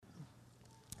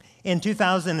In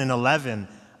 2011,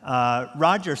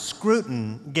 Roger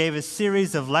Scruton gave a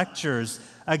series of lectures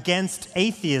against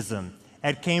atheism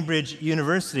at Cambridge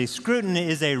University. Scruton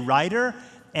is a writer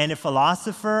and a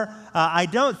philosopher. I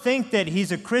don't think that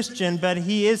he's a Christian, but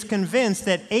he is convinced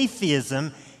that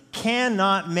atheism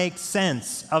cannot make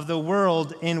sense of the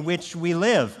world in which we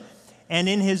live. And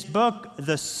in his book,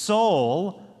 The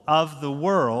Soul of the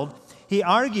World, he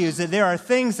argues that there are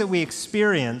things that we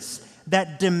experience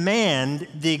that demand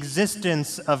the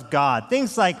existence of God.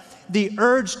 Things like the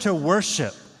urge to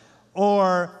worship,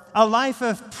 or a life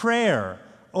of prayer,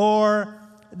 or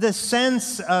the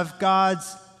sense of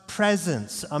God's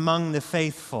presence among the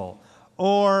faithful,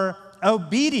 or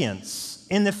obedience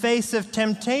in the face of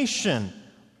temptation,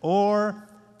 or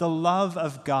the love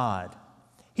of God.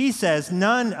 He says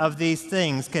none of these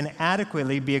things can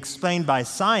adequately be explained by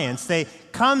science. They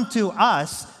come to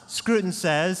us, Scruton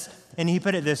says, and he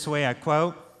put it this way, I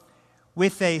quote,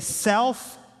 with a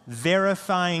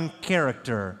self-verifying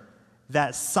character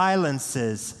that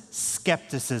silences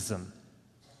skepticism.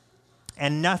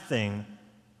 And nothing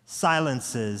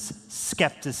silences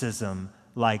skepticism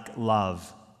like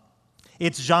love.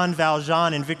 It's Jean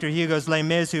Valjean in Victor Hugo's Les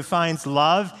Mis who finds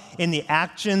love in the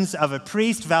actions of a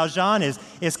priest. Valjean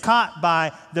is caught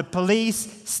by the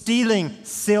police stealing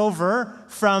silver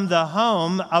from the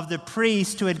home of the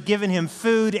priest who had given him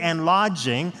food and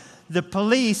lodging. The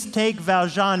police take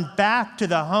Valjean back to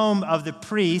the home of the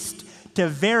priest to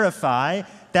verify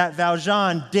that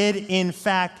Valjean did in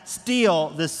fact steal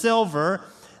the silver.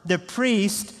 The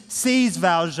priest sees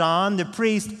Valjean, the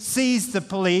priest sees the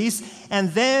police,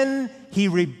 and then he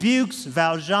rebukes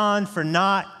Valjean for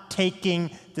not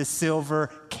taking the silver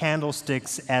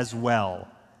candlesticks as well.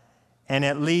 And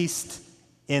at least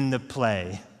in the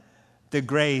play, the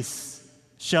grace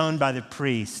shown by the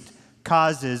priest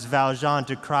causes Valjean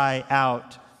to cry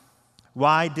out,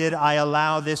 "Why did I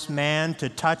allow this man to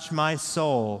touch my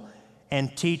soul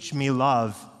and teach me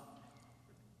love?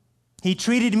 He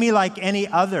treated me like any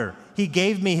other. He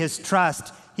gave me his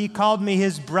trust. He called me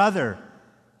his brother.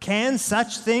 Can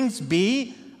such things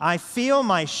be? I feel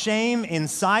my shame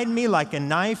inside me like a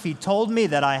knife. He told me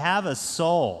that I have a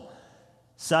soul.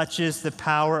 Such is the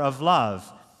power of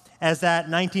love." As that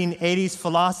 1980s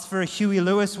philosopher Huey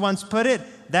Lewis once put it,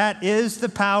 that is the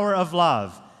power of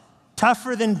love.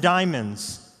 Tougher than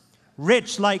diamonds,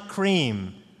 rich like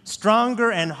cream,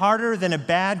 stronger and harder than a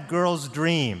bad girl's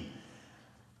dream.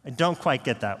 I don't quite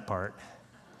get that part,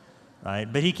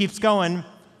 right? But he keeps going.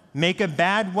 Make a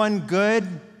bad one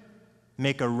good,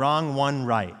 make a wrong one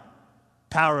right.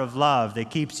 Power of love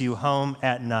that keeps you home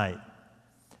at night.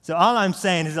 So all I'm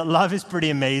saying is that love is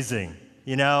pretty amazing.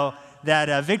 You know,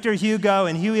 that Victor Hugo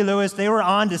and Huey Lewis, they were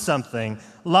onto something.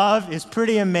 Love is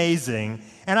pretty amazing.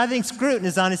 And I think Scruton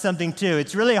is onto something too.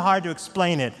 It's really hard to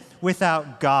explain it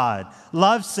without God.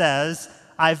 Love says,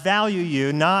 I value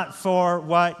you not for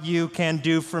what you can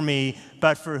do for me,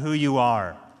 but for who you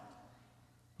are.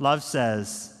 Love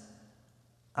says,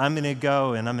 I'm going to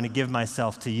go and I'm going to give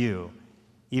myself to you,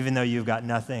 even though you've got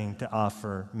nothing to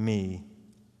offer me.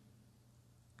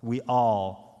 We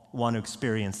all want to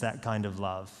experience that kind of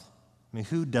love. I mean,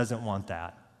 who doesn't want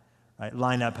that? Right?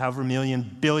 Line up however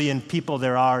billion people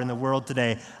there are in the world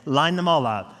today. Line them all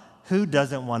up. Who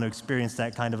doesn't want to experience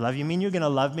that kind of love? You mean you're going to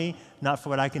love me not for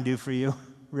what I can do for you?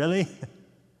 Really?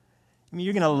 I mean,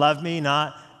 you're going to love me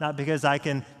not because I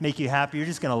can make you happy. You're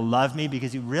just going to love me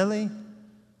because you really?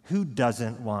 Who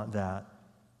doesn't want that?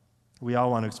 We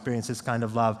all want to experience this kind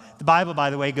of love. The Bible, by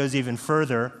the way, goes even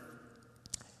further.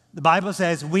 The Bible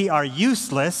says we are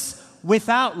useless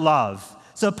without love.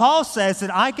 So Paul says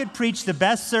that I could preach the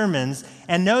best sermons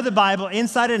and know the Bible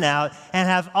inside and out and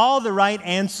have all the right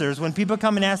answers when people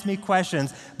come and ask me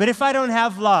questions. But if I don't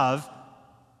have love,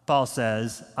 Paul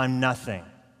says, I'm nothing.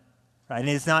 Right? And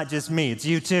it's not just me, it's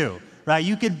you too. Right?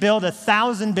 You could build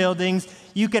 1,000 buildings,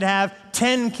 you could have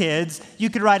 10 kids, you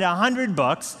could write 100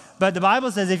 books, but the Bible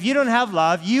says if you don't have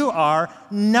love, you are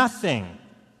nothing.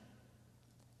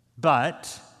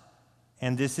 But,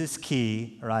 and this is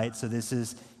key, right? So this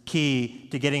is key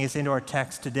to getting us into our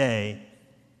text today.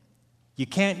 You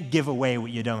can't give away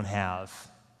what you don't have.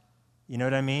 You know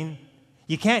what I mean?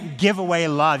 You can't give away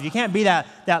love. You can't be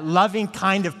that loving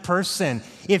kind of person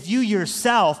if you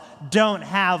yourself don't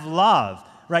have love,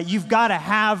 right? You've got to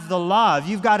have the love.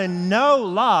 You've got to know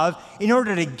love in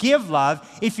order to give love.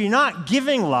 If you're not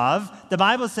giving love, the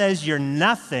Bible says you're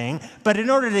nothing. But in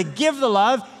order to give the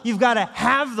love, you've got to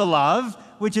have the love,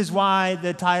 which is why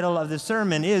the title of the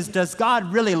sermon is, Does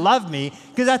God Really Love Me?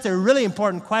 Because that's a really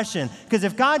important question. Because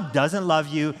if God doesn't love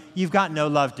you, you've got no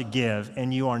love to give,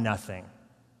 and you are nothing.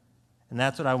 And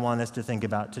that's what I want us to think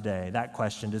about today, that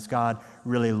question, does God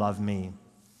really love me?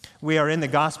 We are in the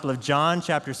Gospel of John,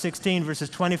 chapter 16, verses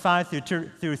 25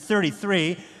 through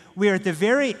 33. We are at the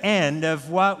very end of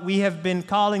what we have been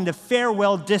calling the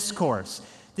farewell discourse.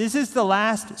 This is the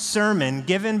last sermon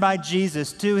given by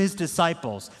Jesus to his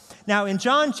disciples. Now, in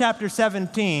John chapter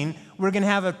 17, we're going to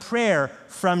have a prayer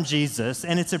from Jesus,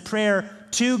 and it's a prayer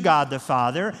to God the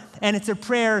Father, and it's a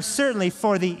prayer certainly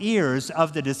for the ears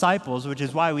of the disciples, which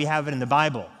is why we have it in the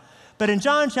Bible. But in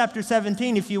John chapter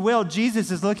 17, if you will, Jesus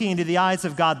is looking into the eyes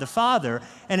of God the Father,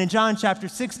 and in John chapter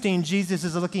 16, Jesus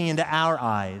is looking into our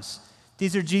eyes.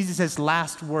 These are Jesus'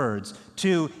 last words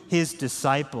to his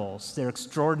disciples. They're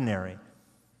extraordinary.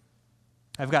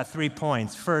 I've got 3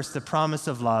 points. First, the promise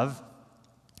of love.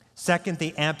 Second,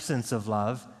 the absence of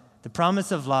love. The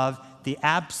promise of love, the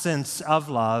absence of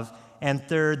love. And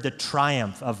third, the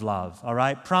triumph of love. All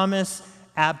right? Promise,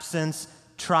 absence,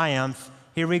 triumph.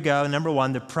 Here we go. Number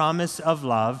 1, the promise of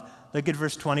love. Look at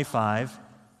verse 25.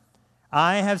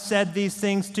 I have said these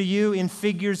things to you in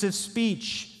figures of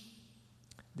speech.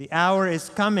 The hour is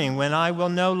coming when I will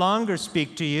no longer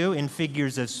speak to you in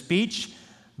figures of speech,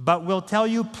 but will tell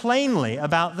you plainly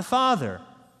about the Father.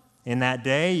 In that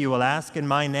day you will ask in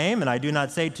my name, and I do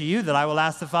not say to you that I will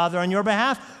ask the Father on your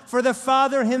behalf, for the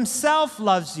Father himself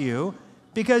loves you,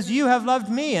 because you have loved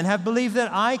me and have believed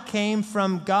that I came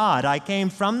from God. I came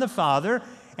from the Father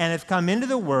and have come into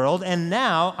the world, and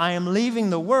now I am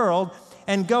leaving the world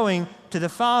and going to the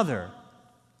Father.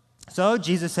 So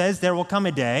Jesus says there will come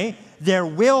a day,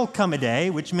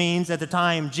 which means at the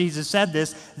time Jesus said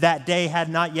this, that day had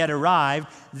not yet arrived.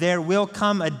 There will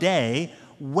come a day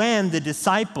when the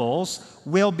disciples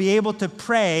will be able to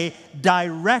pray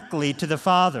directly to the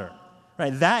Father.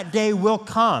 Right? That day will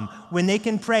come when they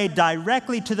can pray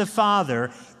directly to the Father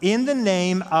in the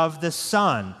name of the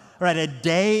Son. Right? A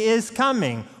day is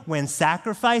coming when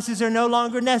sacrifices are no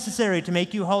longer necessary to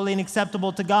make you holy and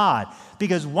acceptable to God,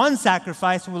 because one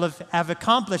sacrifice will have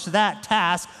accomplished that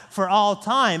task for all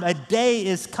time. A day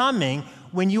is coming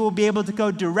when you will be able to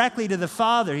go directly to the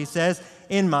Father, he says,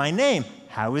 in my name.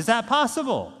 How is that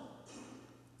possible?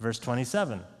 Verse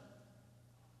 27.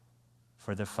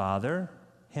 For the Father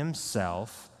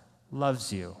himself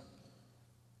loves you.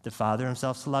 The Father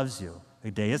himself loves you.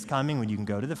 A day is coming when you can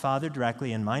go to the Father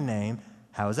directly in my name.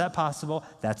 How is that possible?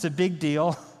 That's a big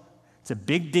deal. It's a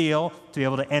big deal to be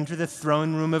able to enter the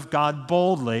throne room of God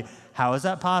boldly. How is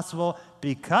that possible?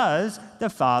 Because the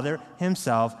Father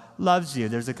himself loves you.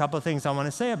 There's a couple of things I want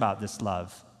to say about this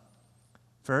love.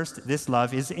 First, this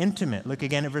love is intimate. Look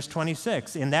again at verse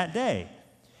 26. In that day,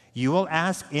 you will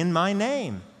ask in my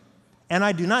name. And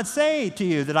I do not say to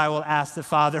you that I will ask the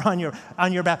Father on your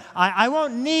behalf. I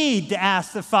won't need to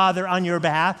ask the Father on your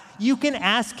behalf. You can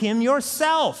ask him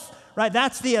yourself. Right?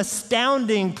 That's the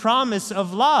astounding promise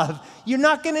of love. You're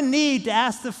not going to need to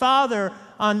ask the Father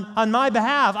on my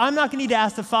behalf. I'm not going to need to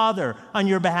ask the Father on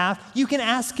your behalf. You can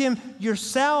ask him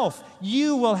yourself.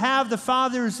 You will have the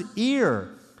Father's ear.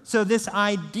 So this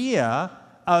idea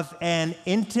of an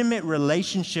intimate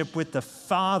relationship with the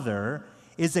Father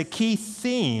is a key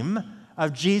theme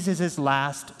of Jesus'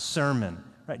 last sermon.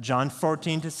 Right? John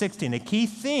 14 to 16. A key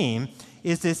theme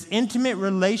is this intimate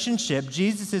relationship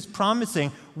Jesus is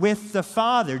promising with the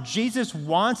Father. Jesus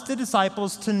wants the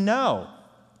disciples to know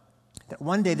that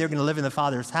one day they're going to live in the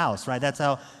Father's house, right? That's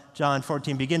how John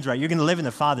 14 begins, right? You're going to live in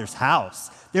the Father's house.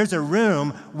 There's a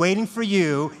room waiting for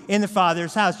you in the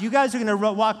Father's house. You guys are going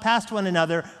to walk past one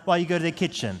another while you go to the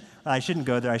kitchen. I shouldn't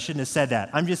go there. I shouldn't have said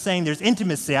that. I'm just saying there's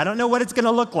intimacy. I don't know what it's going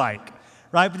to look like,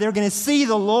 right? But they're going to see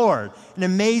the Lord. An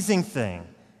amazing thing.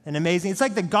 It's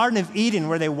like the Garden of Eden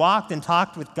where they walked and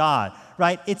talked with God,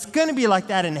 right? It's going to be like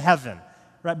that in heaven,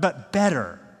 right? But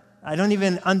better. I don't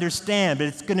even understand, but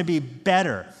it's going to be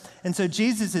better. And so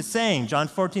Jesus is saying, John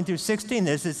 14 through 16,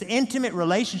 there's this intimate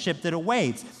relationship that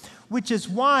awaits, which is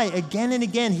why, again and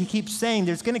again, he keeps saying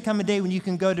there's going to come a day when you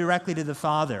can go directly to the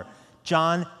Father.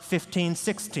 John 15,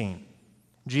 16.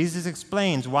 Jesus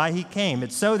explains why he came.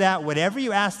 It's so that whatever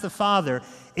you ask the Father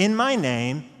in my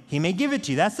name, he may give it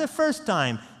to you. That's the first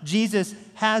time Jesus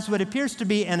has what appears to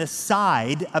be an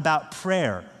aside about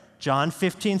prayer. John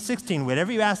 15, 16.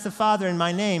 Whatever you ask the Father in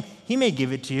my name, he may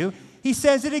give it to you. He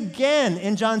says it again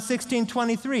in John 16,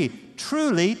 23.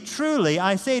 Truly, truly,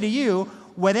 I say to you,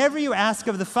 whatever you ask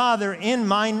of the Father in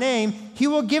my name, he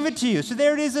will give it to you. So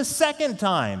there it is a second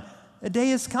time. A day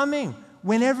is coming.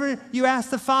 Whenever you ask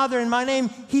the Father in my name,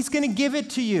 he's going to give it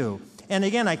to you. And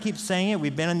again, I keep saying it.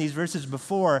 We've been in these verses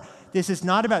before. This is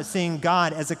not about seeing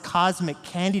God as a cosmic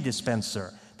candy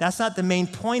dispenser. That's not the main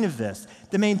point of this.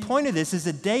 The main point of this is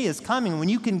a day is coming when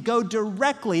you can go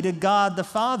directly to God the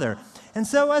Father. And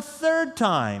so a third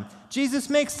time, Jesus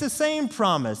makes the same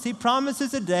promise. He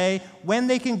promises a day when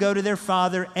they can go to their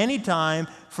Father anytime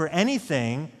for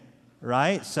anything,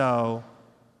 right? So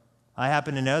I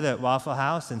happen to know that Waffle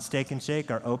House and Steak and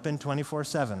Shake are open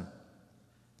 24/7.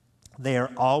 They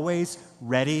are always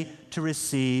ready to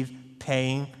receive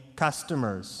paying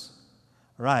customers.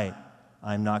 Right,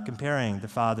 I'm not comparing the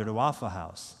Father to Waffle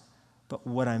House. But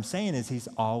what I'm saying is he's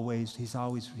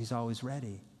always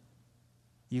ready.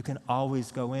 You can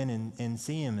always go in and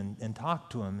see him and talk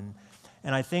to him.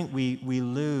 And I think we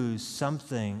lose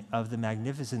something of the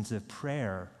magnificence of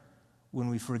prayer when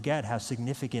we forget how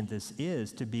significant this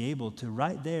is, to be able to,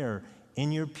 right there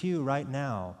in your pew right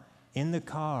now, in the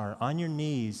car, on your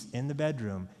knees, in the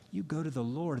bedroom, you go to the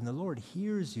Lord, and the Lord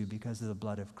hears you because of the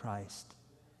blood of Christ.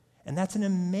 And that's an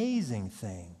amazing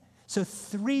thing. So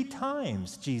 3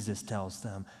 times Jesus tells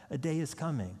them, a day is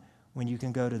coming when you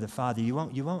can go to the Father. You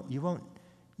won't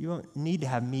need to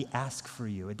have me ask for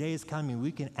you. A day is coming,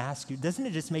 we can ask you. Doesn't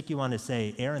it just make you want to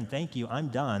say, Aaron, thank you, I'm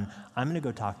done. I'm going to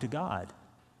go talk to God.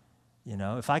 You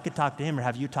know, if I could talk to him or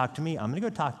have you talk to me, I'm going to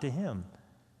go talk to him.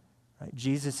 Right?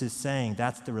 Jesus is saying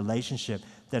that's the relationship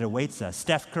that awaits us.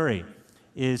 Steph Curry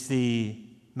is the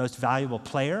most valuable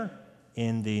player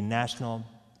in the National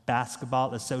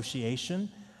Basketball Association.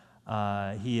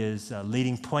 He is a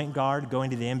leading point guard going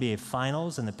to the NBA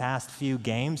Finals. In the past few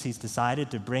games, he's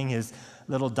decided to bring his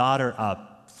little daughter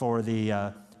up for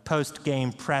the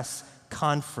post-game press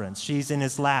conference. She's in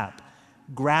his lap,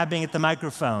 grabbing at the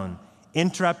microphone,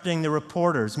 interrupting the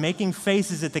reporters, making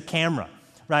faces at the camera,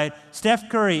 right? Steph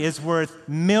Curry is worth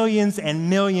millions and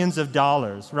millions of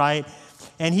dollars, right?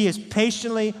 And he is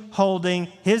patiently holding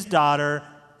his daughter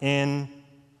in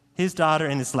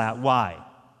his lap. Why?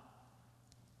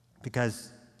 Because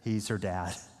he's her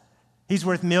dad. He's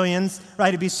worth millions, right?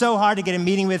 It'd be so hard to get a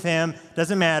meeting with him.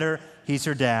 Doesn't matter. He's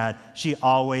her dad. She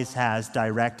always has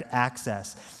direct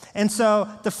access. And so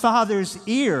the Father's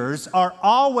ears are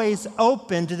always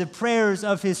open to the prayers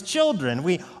of his children.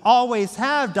 We always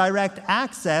have direct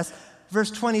access. Verse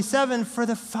 27, for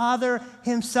the Father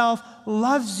himself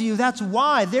loves you. That's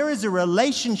why there is a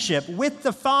relationship with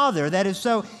the Father that is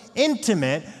so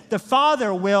intimate. The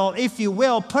Father will, if you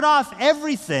will, put off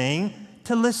everything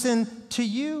to listen to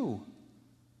you.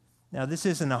 Now, this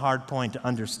isn't a hard point to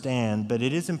understand, but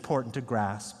it is important to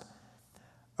grasp.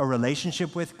 A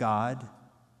relationship with God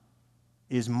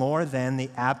is more than the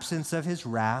absence of his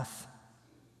wrath.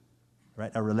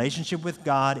 Right? A relationship with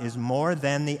God is more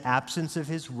than the absence of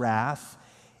his wrath.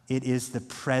 It is the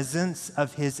presence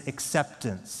of his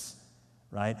acceptance.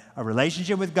 Right? A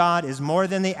relationship with God is more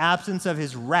than the absence of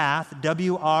his wrath,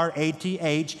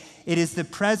 W-R-A-T-H. It is the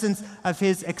presence of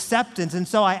his acceptance. And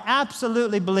so I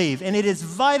absolutely believe, and it is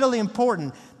vitally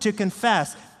important to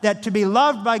confess, that to be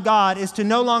loved by God is to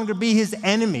no longer be his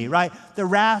enemy, right? The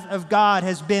wrath of God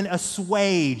has been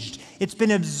assuaged. It's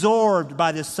been absorbed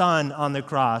by the Son on the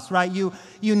cross, right? You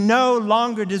no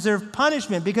longer deserve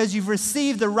punishment because you've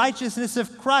received the righteousness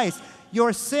of Christ.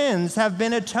 Your sins have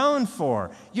been atoned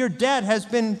for. Your debt has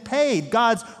been paid.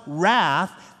 God's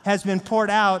wrath has been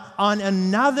poured out on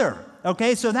another,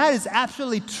 okay? So that is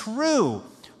absolutely true.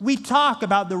 We talk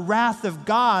about the wrath of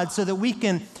God so that we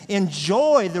can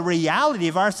enjoy the reality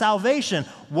of our salvation.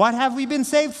 What have we been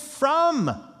saved from?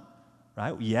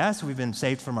 Right? Yes, we've been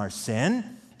saved from our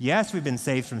sin. Yes, we've been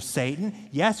saved from Satan.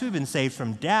 Yes, we've been saved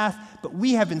from death. But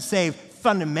we have been saved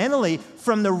fundamentally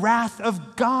from the wrath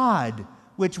of God,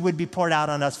 which would be poured out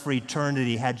on us for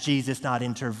eternity had Jesus not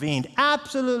intervened.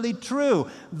 Absolutely true.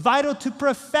 Vital to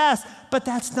profess. But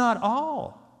that's not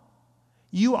all.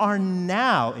 You are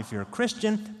now, if you're a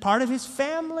Christian, part of his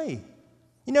family.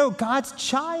 You know, God's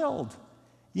child.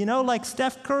 You know, like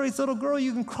Steph Curry's little girl,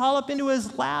 you can crawl up into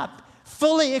his lap,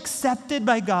 fully accepted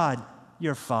by God,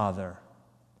 your Father.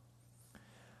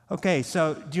 Okay,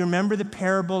 so do you remember the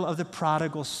parable of the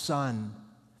prodigal son?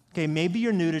 Okay, maybe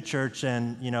you're new to church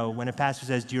and, you know, when a pastor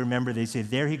says, do you remember, they say,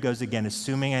 there he goes again,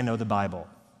 assuming I know the Bible.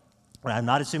 Well, I'm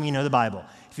not assuming you know the Bible.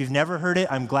 If you've never heard it,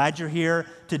 I'm glad you're here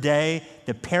today.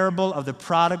 The parable of the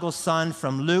prodigal son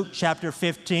from Luke chapter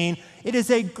 15. It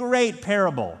is a great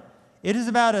parable. It is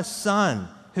about a son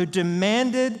who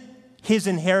demanded his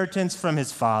inheritance from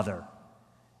his father.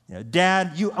 You know,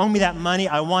 Dad, you owe me that money.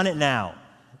 I want it now.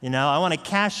 You know, I want to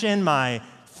cash in my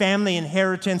family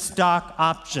inheritance stock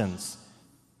options.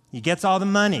 He gets all the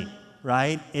money,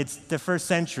 right? It's the first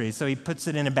century, so he puts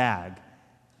it in a bag,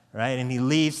 right? And he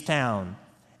leaves town.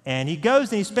 And he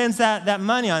goes and he spends that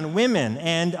money on women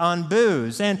and on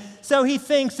booze. And so he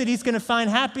thinks that he's going to find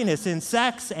happiness in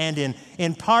sex and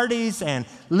in parties and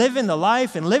living the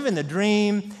life and living the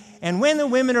dream. And when the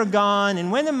women are gone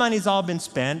and when the money's all been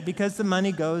spent, because the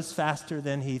money goes faster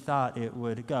than he thought it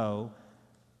would go,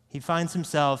 he finds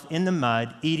himself in the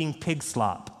mud eating pig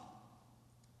slop.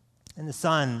 And the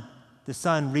son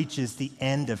reaches the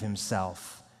end of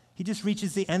himself. He just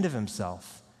reaches the end of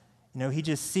himself. He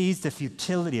just sees the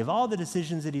futility of all the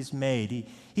decisions that he's made.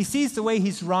 He sees the way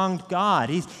he's wronged God.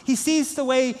 He sees the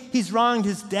way he's wronged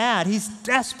his dad. He's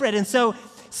desperate. And so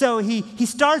he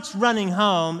starts running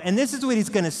home, and this is what he's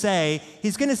going to say.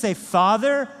 He's going to say,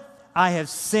 Father, I have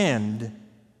sinned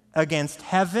against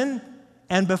heaven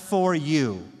and before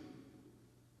you.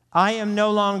 I am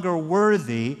no longer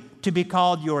worthy to be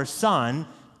called your son.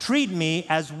 Treat me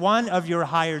as one of your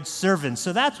hired servants.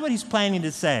 So that's what he's planning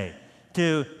to say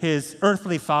to his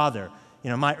earthly father.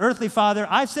 My earthly father,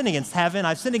 I've sinned against heaven.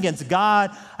 I've sinned against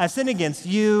God. I've sinned against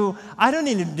you. I don't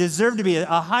even deserve to be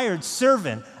a hired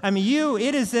servant.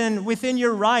 It is within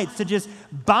your rights to just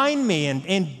bind me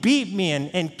and beat me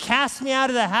and cast me out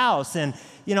of the house. And,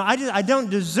 I don't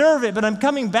deserve it, but I'm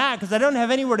coming back because I don't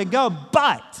have anywhere to go.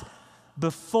 But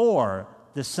before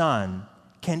the son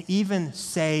can even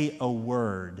say a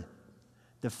word,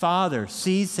 the father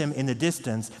sees him in the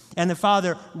distance, and the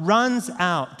father runs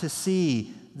out to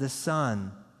see the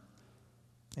son.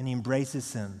 And he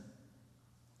embraces him,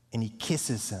 and he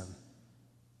kisses him.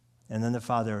 And then the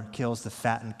father kills the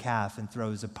fattened calf and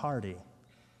throws a party.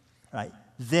 Right?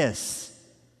 This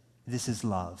is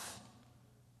love.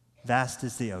 Vast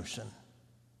as the ocean.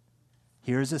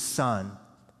 Here's a son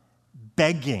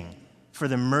begging for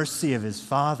the mercy of his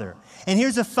father. And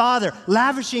here's a father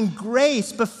lavishing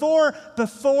grace before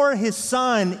his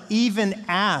son even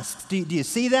asks. Do you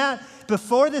see that?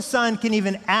 Before the son can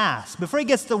even ask, before he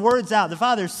gets the words out, the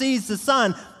father sees the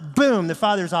son, boom, the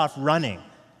father's off running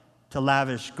to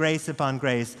lavish grace upon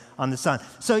grace on the son.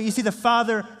 So you see, the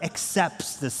father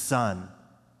accepts the son,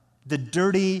 the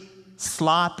dirty,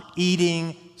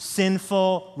 slop-eating,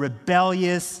 sinful,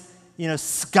 rebellious,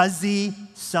 scuzzy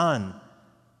son.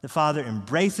 The father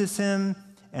embraces him,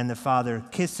 and the father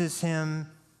kisses him.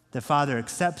 The father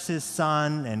accepts his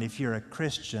son, and if you're a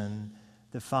Christian,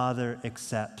 the Father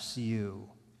accepts you.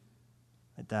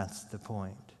 That's the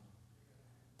point.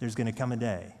 There's going to come a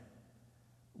day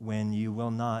when you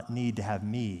will not need to have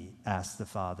me ask the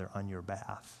Father on your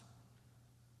behalf.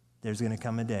 There's going to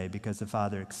come a day, because the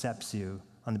Father accepts you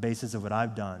on the basis of what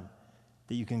I've done,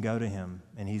 that you can go to him,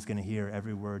 and he's going to hear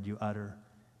every word you utter,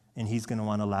 and he's going to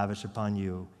want to lavish upon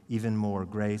you even more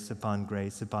grace upon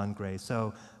grace upon grace.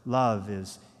 So love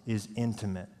is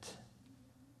intimate.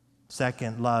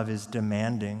 Second, love is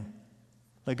demanding.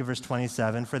 Look at verse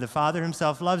 27. For the Father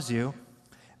himself loves you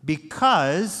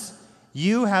because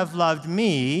you have loved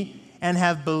me and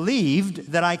have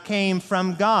believed that I came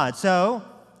from God. So,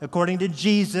 according to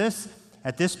Jesus,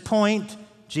 at this point,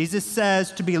 Jesus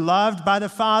says to be loved by the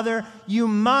Father, you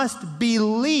must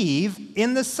believe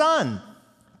in the Son.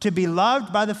 To be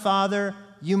loved by the Father,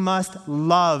 you must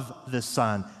love the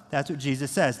Son. That's what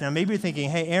Jesus says. Now, maybe you're thinking,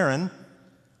 hey, Aaron,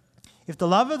 if the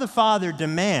love of the Father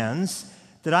demands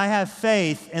that I have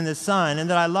faith in the Son and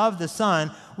that I love the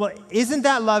Son, well, isn't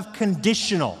that love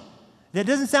conditional? That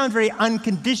doesn't sound very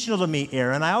unconditional to me,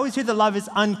 Aaron. I always hear that love is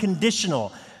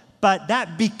unconditional, but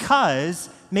that because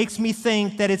makes me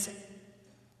think that it's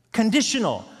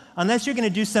conditional, unless you're going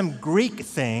to do some Greek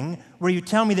thing where you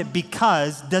tell me that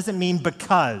because doesn't mean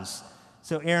because.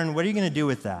 So, Aaron, what are you going to do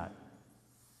with that?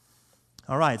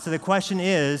 All right, so the question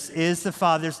is the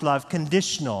Father's love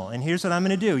conditional? And here's what I'm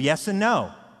going to do. Yes and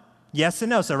no. Yes and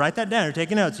no. So write that down or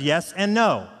take notes. Yes and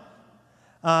no.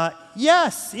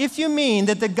 Yes, if you mean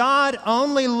that the God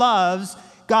only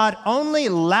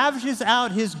lavishes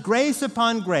out his grace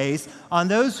upon grace on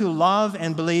those who love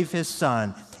and believe his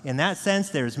Son. In that sense,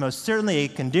 there is most certainly a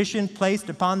condition placed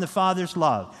upon the Father's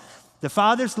love. The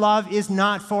Father's love is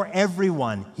not for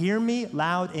everyone. Hear me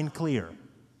loud and clear,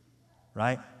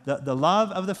 right? The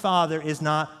love of the Father is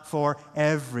not for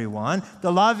everyone.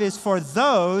 The love is for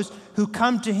those who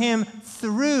come to him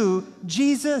through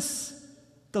Jesus.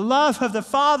 The love of the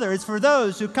Father is for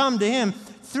those who come to him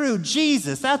through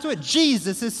Jesus. That's what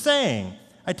Jesus is saying.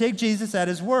 I take Jesus at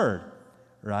his word,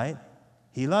 right?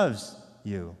 He loves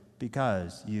you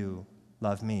because you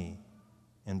love me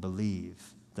and believe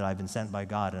that I've been sent by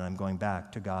God and I'm going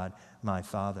back to God, my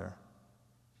Father.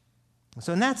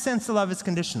 So in that sense, the love is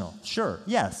conditional. Sure,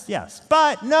 yes.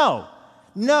 But no,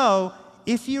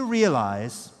 if you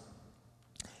realize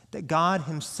that God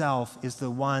himself is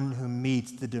the one who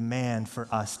meets the demand for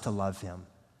us to love him.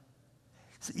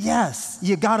 So yes,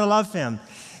 you got to love him.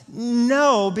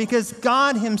 No, because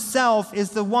God himself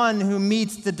is the one who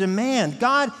meets the demand.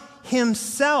 God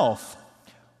himself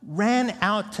ran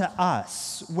out to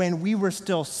us when we were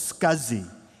still scuzzy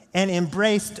and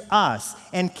embraced us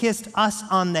and kissed us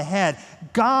on the head.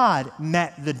 God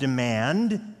met the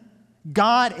demand.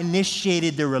 God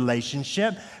initiated the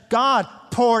relationship. God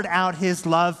poured out his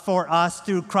love for us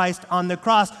through Christ on the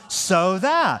cross so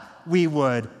that we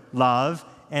would love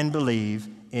and believe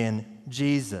in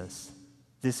Jesus.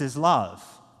 This is love.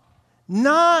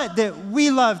 Not that we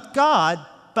loved God,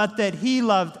 but that he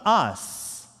loved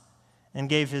us and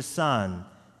gave his son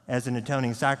as an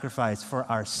atoning sacrifice for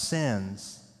our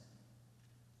sins.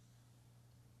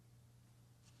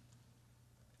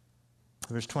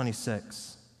 Verse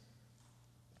 26.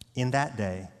 In that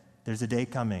day, there's a day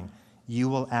coming, you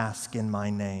will ask in my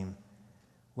name.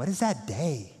 What is that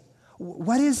day?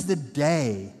 What is the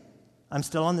day? I'm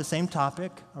still on the same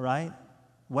topic, all right?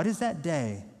 What is that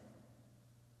day?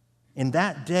 In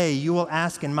that day, you will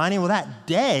ask in my name. Well, that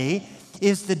day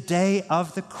is the day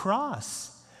of the cross.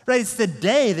 Right? It's the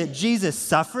day that Jesus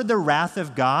suffered the wrath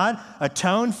of God,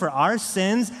 atoned for our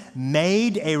sins,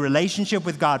 made a relationship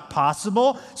with God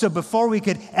possible. So before we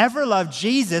could ever love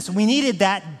Jesus, we needed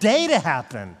that day to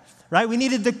happen. Right? We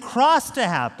needed the cross to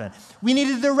happen. We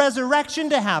needed the resurrection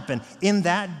to happen in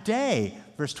that day.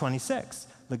 Verse 26.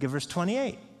 Look at verse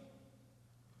 28.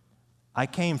 I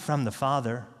came from the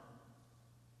Father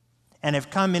and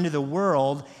have come into the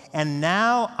world, and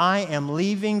now I am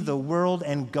leaving the world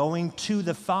and going to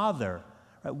the Father.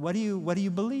 Right? What do you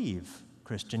believe,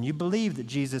 Christian? You believe that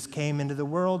Jesus came into the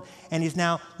world, and he's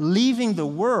now leaving the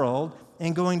world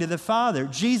and going to the Father.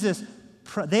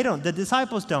 The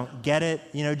disciples don't get it.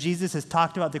 You know, Jesus has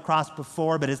talked about the cross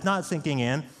before, but it's not sinking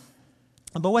in.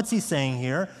 But what's he saying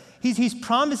here? He's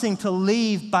promising to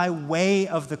leave by way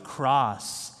of the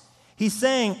cross. He's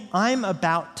saying, I'm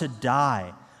about to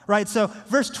die. Right, so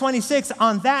verse 26,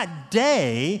 on that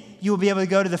day, you will be able to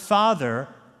go to the Father.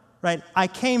 Right, I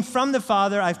came from the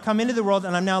Father, I've come into the world,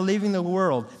 and I'm now leaving the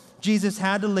world. Jesus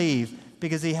had to leave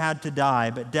because he had to die,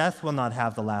 but death will not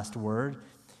have the last word.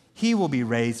 He will be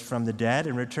raised from the dead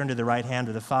and return to the right hand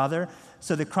of the Father.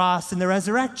 So the cross and the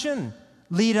resurrection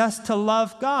lead us to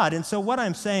love God. And so what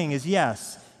I'm saying is,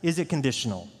 yes, is it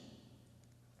conditional?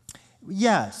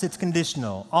 Yes, it's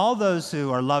conditional. All those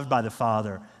who are loved by the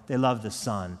Father, they love the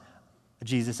Son.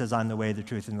 Jesus says, I'm the way, the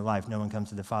truth, and the life. No one comes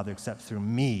to the Father except through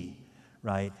me,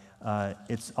 right?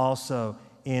 It's also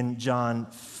in John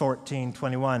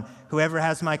 14:21. Whoever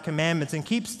has my commandments and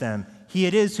keeps them, he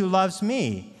it is who loves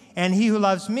me. And he who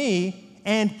loves me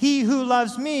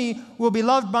will be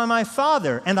loved by my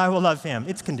Father, and I will love him.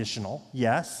 It's conditional,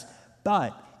 yes.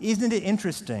 But isn't it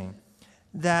interesting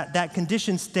that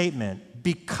condition statement,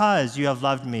 because you have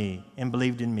loved me and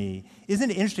believed in me,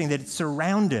 isn't it interesting that it's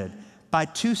surrounded by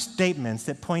two statements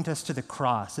that point us to the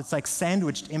cross? It's like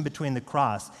sandwiched in between the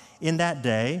cross. In that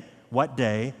day, what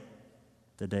day?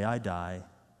 The day I die,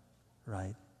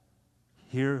 right?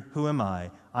 Here, who am I?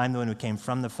 I'm the one who came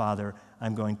from the Father.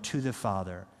 I'm going to the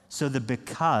Father. So the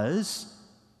because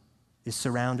is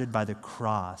surrounded by the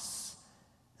cross.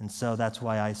 And so that's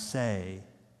why I say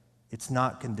it's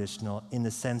not conditional in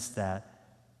the sense that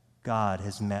God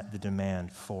has met the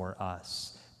demand for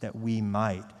us, that we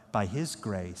might, by his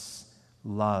grace,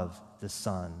 love the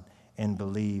Son and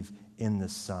believe in the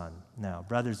Son. Now,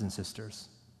 brothers and sisters,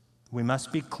 we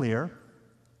must be clear.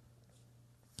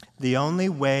 The only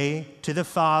way to the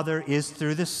Father is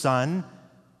through the Son.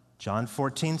 John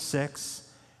 14:6.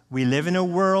 We live in a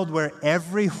world where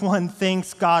everyone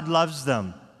thinks God loves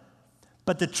them.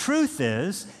 But the truth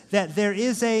is that there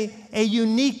is a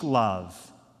unique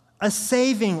love, a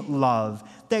saving love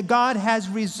that God has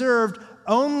reserved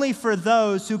only for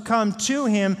those who come to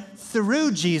him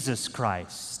through Jesus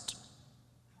Christ.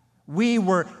 We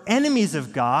were enemies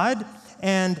of God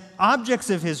and objects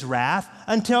of his wrath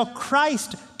until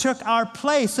Christ took our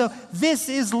place. So this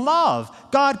is love.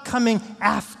 God coming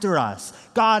after us.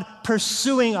 God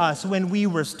pursuing us when we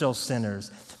were still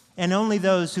sinners. And only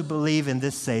those who believe in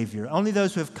this Savior, only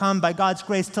those who have come by God's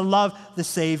grace to love the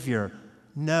Savior,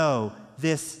 know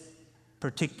this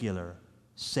particular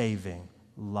saving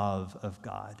love of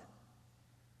God.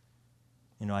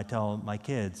 You know, I tell my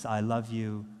kids, I love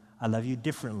you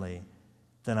differently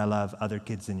than I love other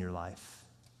kids in your life.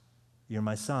 You're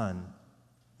my son.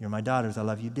 You're my daughters. I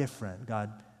love you different.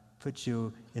 God put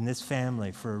you in this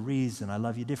family for a reason. I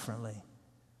love you differently.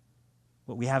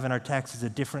 What we have in our text is a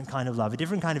different kind of love, a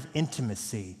different kind of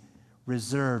intimacy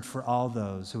reserved for all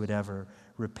those who would ever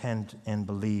repent and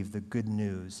believe the good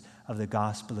news of the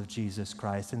gospel of Jesus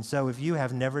Christ. And so if you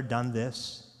have never done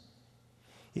this,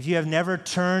 if you have never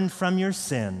turned from your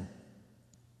sin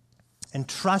and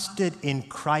trusted in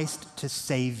Christ to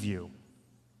save you,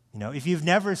 If you've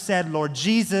never said, Lord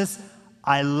Jesus,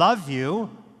 I love you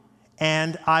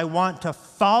and I want to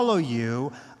follow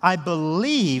you, I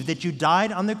believe that you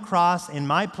died on the cross in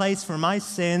my place for my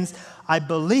sins. I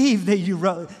believe that you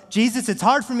rose. Jesus, it's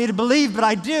hard for me to believe, but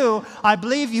I do. I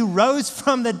believe you rose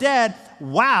from the dead.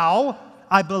 Wow,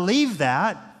 I believe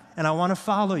that, and I want to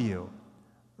follow you,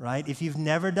 right? If you've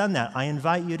never done that, I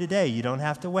invite you today. You don't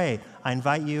have to wait. I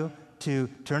invite you to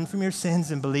turn from your sins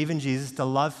and believe in Jesus, to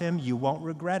love him. You won't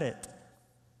regret it.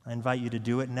 I invite you to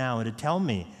do it now and to tell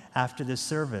me after this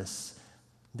service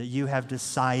that you have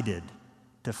decided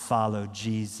to follow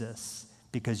Jesus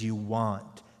because you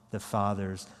want the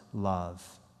Father's love.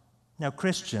 Now,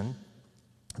 Christian,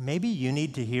 maybe you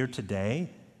need to hear today,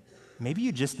 maybe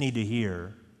you just need to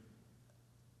hear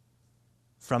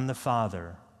from the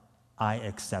Father, I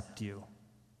accept you.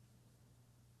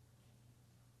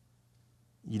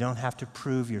 You don't have to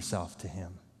prove yourself to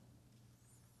him.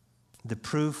 The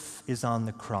proof is on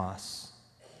the cross.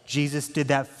 Jesus did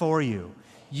that for you.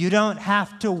 You don't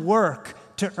have to work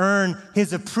to earn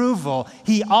his approval.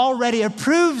 He already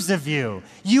approves of you.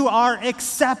 You are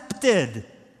accepted,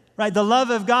 right? The love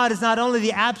of God is not only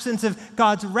the absence of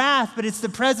God's wrath, but it's the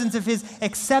presence of his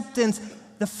acceptance.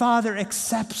 The Father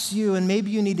accepts you, and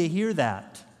maybe you need to hear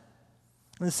that.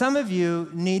 And some of you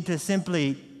need to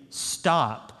simply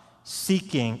stop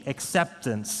seeking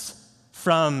acceptance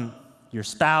from your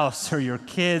spouse or your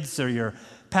kids or your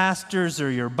pastors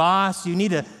or your boss. You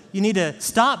need to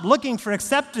stop looking for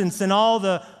acceptance in all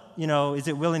the, is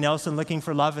it Willie Nelson looking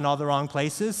for love in all the wrong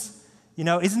places?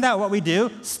 Isn't that what we do?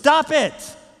 Stop it.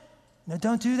 No,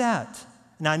 don't do that.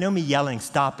 Now, I know me yelling,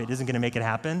 stop it, isn't going to make it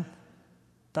happen,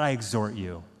 but I exhort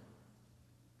you.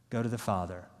 Go to the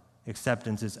Father.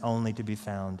 Acceptance is only to be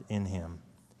found in him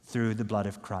through the blood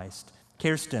of Christ.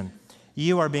 Kirsten,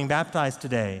 you are being baptized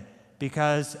today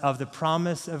because of the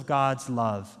promise of God's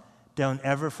love. Don't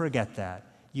ever forget that.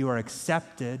 You are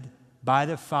accepted by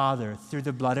the Father through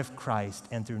the blood of Christ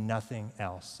and through nothing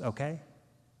else. Okay?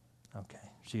 Okay,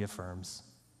 she affirms.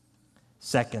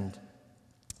 Second,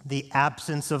 the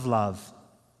absence of love.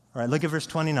 All right, look at verse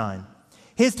 29.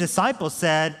 His disciples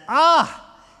said,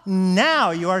 now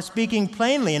you are speaking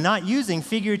plainly and not using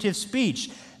figurative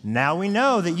speech. Now we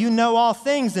know that you know all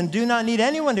things and do not need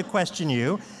anyone to question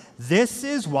you. This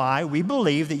is why we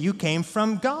believe that you came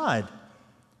from God.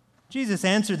 Jesus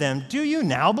answered them, do you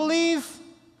now believe?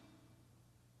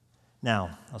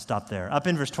 Now, I'll stop there. Up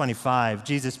in verse 25,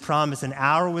 Jesus promised an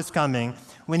hour was coming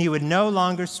when he would no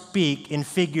longer speak in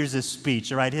figures of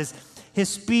speech. All right, his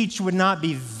speech would not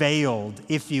be veiled,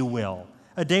 if you will.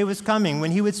 A day was coming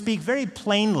when he would speak very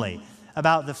plainly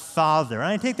about the Father. And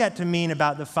I take that to mean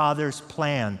about the Father's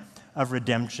plan of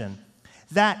redemption.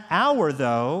 That hour,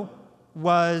 though,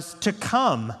 was to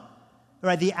come.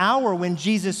 Right, the hour when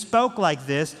Jesus spoke like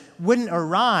this wouldn't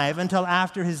arrive until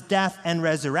after his death and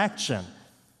resurrection,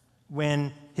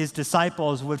 when his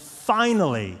disciples would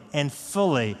finally and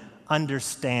fully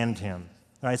understand him.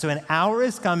 All right, so an hour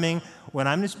is coming when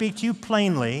I'm going to speak to you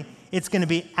plainly. It's going to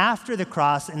be after the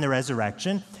cross and the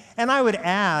resurrection. And I would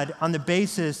add, on the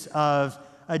basis of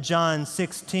John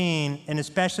 16, and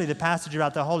especially the passage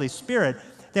about the Holy Spirit,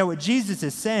 that what Jesus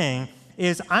is saying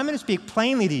is, I'm going to speak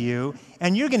plainly to you,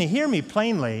 and you're going to hear me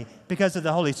plainly because of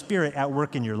the Holy Spirit at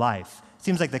work in your life.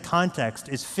 Seems like the context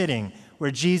is fitting, where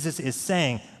Jesus is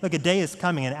saying, look, a day is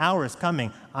coming, an hour is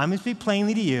coming. I'm going to speak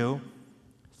plainly to you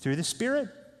through the Spirit.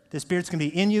 The Spirit's going to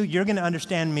be in you. You're going to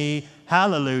understand me.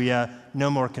 Hallelujah. No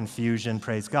more confusion.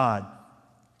 Praise God.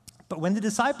 But when the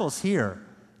disciples hear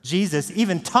Jesus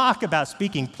even talk about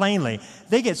speaking plainly,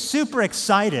 they get super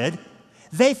excited.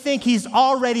 They think he's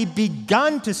already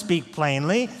begun to speak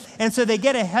plainly, and so they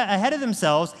get ahead of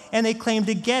themselves and they claim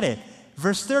to get it.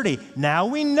 Verse 30, now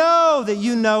we know that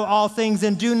you know all things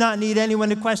and do not need anyone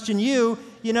to question you.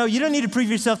 You don't need to prove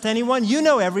yourself to anyone. You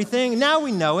know everything. Now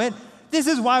we know it. This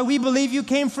is why we believe you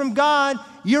came from God.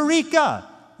 Eureka!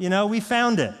 We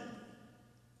found it.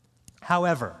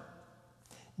 However,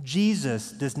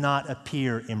 Jesus does not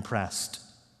appear impressed.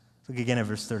 Look again at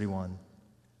verse 31.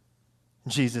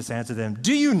 Jesus answered them,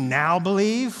 do you now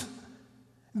believe?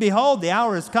 Behold, the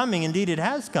hour is coming, indeed it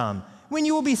has come, when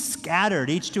you will be scattered,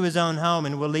 each to his own home,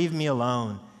 and will leave me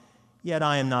alone. Yet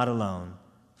I am not alone,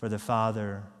 for the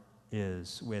Father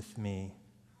is with me.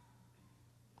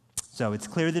 So it's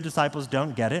clear the disciples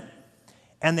don't get it,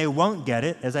 and they won't get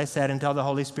it, as I said, until the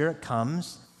Holy Spirit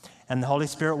comes. And the Holy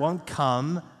Spirit won't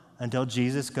come until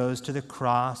Jesus goes to the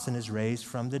cross and is raised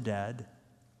from the dead.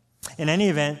 In any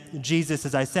event, Jesus,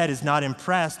 as I said, is not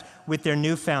impressed with their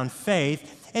newfound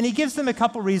faith, and he gives them a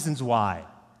couple reasons why.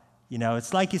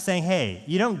 It's like he's saying, hey,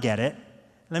 you don't get it.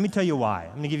 Let me tell you why.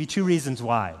 I'm going to give you 2 reasons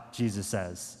why, Jesus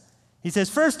says. He says,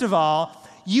 first of all,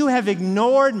 you have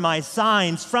ignored my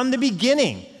signs from the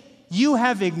beginning. You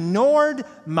have ignored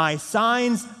my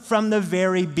signs from the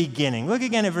very beginning. Look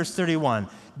again at verse 31.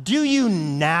 Do you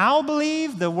now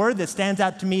believe? The word that stands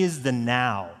out to me is the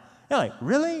now. You're like,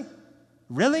 really?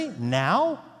 Really?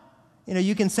 Now?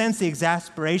 You can sense the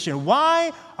exasperation.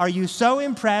 Why are you so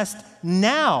impressed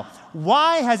now?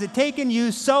 Why has it taken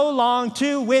you so long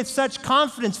to, with such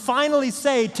confidence, finally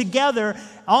say together,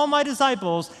 all my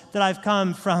disciples, that I've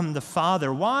come from the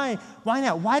Father? Why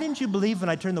now? Why didn't you believe when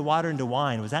I turned the water into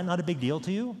wine? Was that not a big deal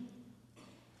to you?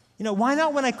 Why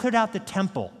not when I cleared out the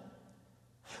temple?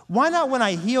 Why not when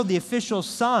I healed the official's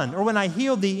son or when I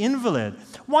healed the invalid?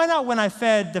 Why not when I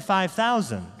fed the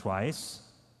 5,000 twice?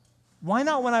 Why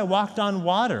not when I walked on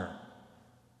water?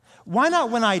 Why not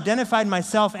when I identified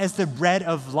myself as the bread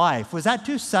of life? Was that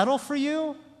too subtle for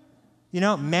you?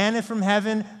 Manna from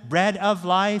heaven, bread of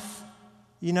life.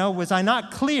 Was I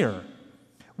not clear?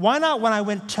 Why not when I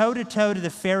went toe-to-toe to the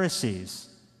Pharisees?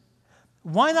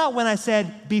 Why not when I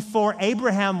said, before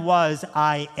Abraham was,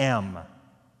 I am?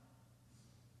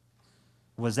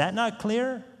 Was that not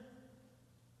clear?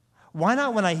 Why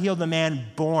not when I healed the man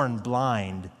born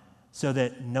blind so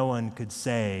that no one could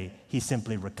say he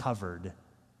simply recovered?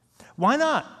 Why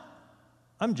not?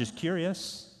 I'm just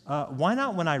curious. Why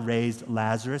not when I raised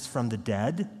Lazarus from the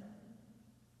dead?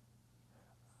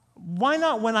 Why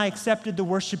not when I accepted the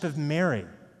worship of Mary?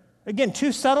 Again,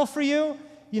 too subtle for you?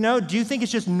 Do you think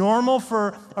it's just normal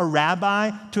for a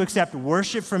rabbi to accept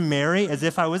worship from Mary as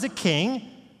if I was a king?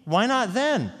 Why not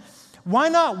then? Why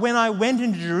not when I went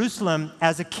into Jerusalem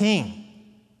as a king?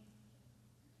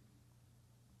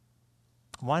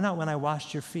 Why not when I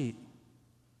washed your feet?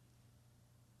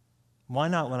 Why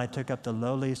not when I took up the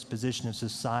lowliest position of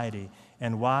society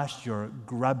and washed your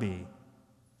grubby,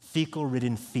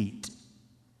 fecal-ridden feet?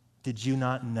 Did you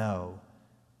not know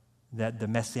that the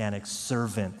messianic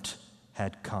servant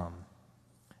had come?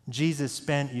 Jesus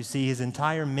spent, you see, his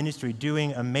entire ministry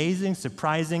doing amazing,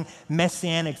 surprising,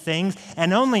 messianic things,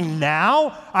 and only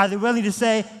now are they willing to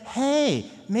say, hey,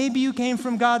 maybe you came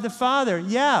from God the Father.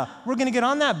 Yeah, we're going to get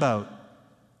on that boat.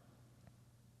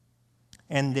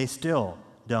 And they still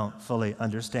don't fully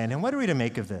understand. And what are we to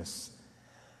make of this?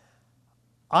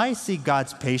 I see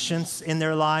God's patience in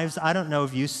their lives. I don't know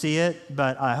if you see it,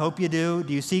 but I hope you do.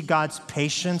 Do you see God's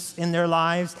patience in their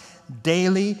lives?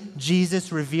 Daily,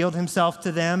 Jesus revealed himself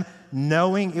to them,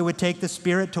 knowing it would take the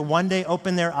Spirit to one day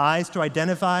open their eyes to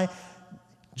identify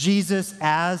Jesus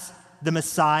as the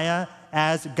Messiah,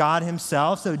 as God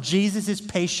himself. So Jesus is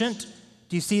patient.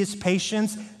 Do you see his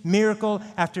patience? Miracle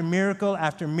after miracle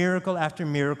after miracle after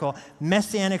miracle,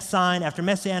 messianic sign after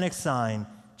messianic sign.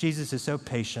 Jesus is so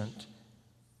patient.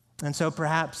 And so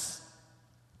perhaps,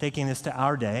 taking this to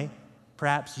our day,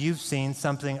 perhaps you've seen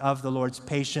something of the Lord's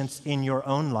patience in your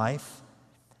own life.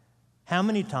 How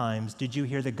many times did you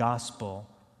hear the gospel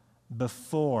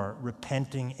before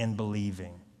repenting and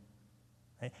believing?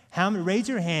 Right? Raise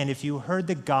your hand if you heard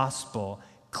the gospel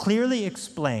clearly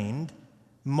explained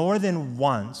more than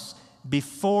once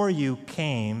before you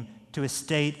came to a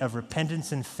state of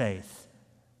repentance and faith.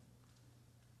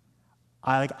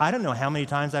 I don't know how many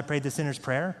times I prayed the sinner's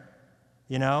prayer.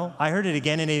 I heard it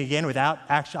again and again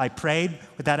I prayed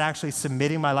without actually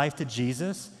submitting my life to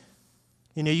Jesus.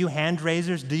 You hand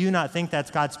raisers, do you not think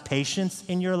that's God's patience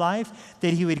in your life?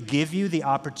 That he would give you the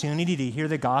opportunity to hear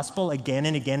the gospel again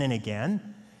and again and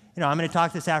again? I'm going to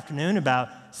talk this afternoon about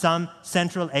some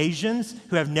Central Asians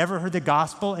who have never heard the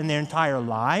gospel in their entire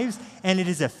lives, and it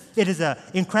is an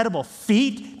incredible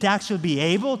feat to actually be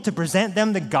able to present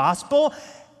them the gospel.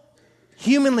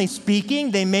 Humanly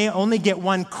speaking, they may only get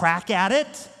one crack at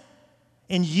it,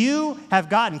 and you have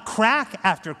gotten crack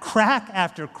after crack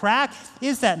after crack.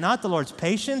 Is that not the Lord's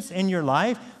patience in your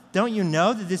life? Don't you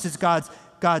know that this is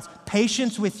God's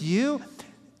patience with you?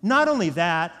 Not only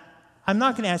that, I'm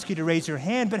not going to ask you to raise your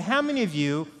hand, but how many of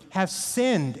you have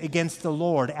sinned against the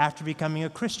Lord after becoming a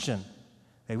Christian?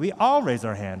 Okay, we all raise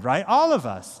our hand, right? All of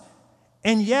us.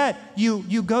 And yet,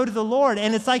 you go to the Lord,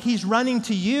 and it's like he's running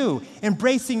to you,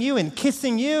 embracing you and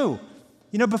kissing you.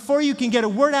 Before you can get a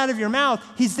word out of your mouth,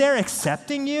 he's there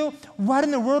accepting you. What in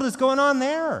the world is going on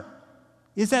there?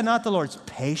 Is that not the Lord's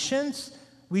patience?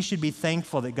 We should be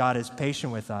thankful that God is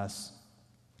patient with us.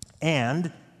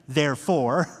 And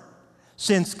therefore,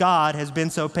 since God has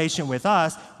been so patient with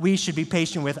us, we should be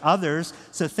patient with others.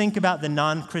 So think about the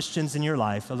non-Christians in your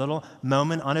life. A little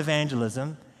moment on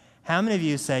evangelism. How many of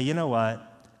you say, you know what?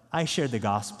 I shared the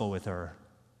gospel with her.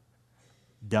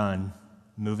 Done.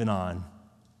 Moving on.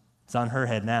 It's on her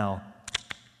head now.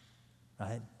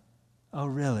 Right? Oh,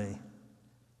 really?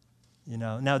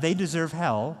 Now they deserve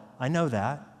hell. I know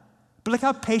that. But look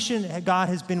how patient God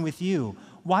has been with you.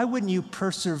 Why wouldn't you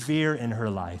persevere in her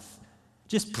life?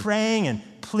 Just praying and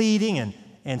pleading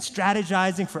and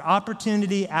strategizing for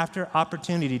opportunity after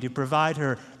opportunity to provide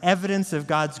her evidence of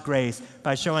God's grace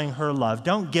by showing her love.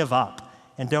 Don't give up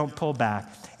and don't pull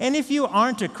back. And if you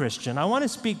aren't a Christian, I want to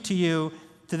speak to you,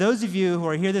 to those of you who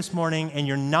are here this morning and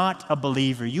you're not a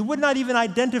believer. You would not even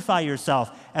identify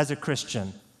yourself as a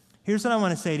Christian. Here's what I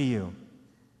want to say to you.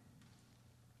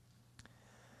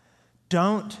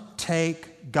 Don't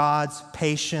take God's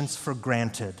patience for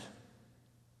granted.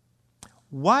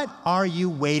 What are you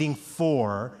waiting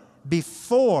for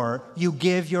before you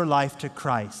give your life to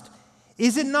Christ?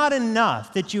 Is it not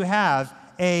enough that you have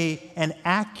an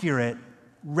accurate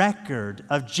record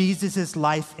of Jesus'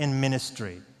 life and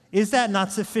ministry? Is that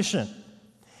not sufficient?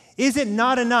 Is it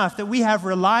not enough that we have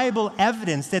reliable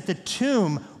evidence that the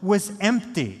tomb was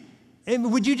empty?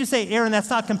 Would you just say, Aaron, that's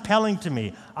not compelling to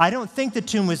me. I don't think the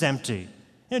tomb was empty.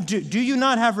 Do you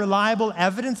not have reliable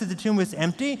evidence that the tomb was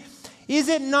empty? Is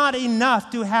it not enough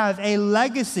to have a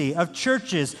legacy of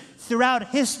churches throughout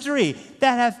history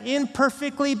that have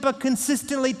imperfectly but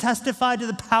consistently testified to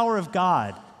the power of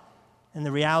God and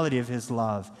the reality of His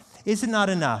love? Is it not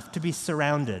enough to be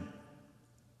surrounded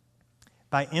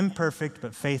by imperfect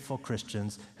but faithful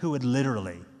Christians who would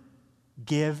literally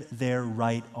give their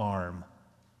right arm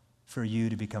for you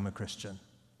to become a Christian?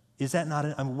 Is that not?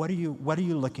 What are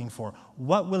you looking for?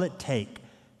 What will it take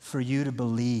for you to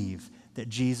believe that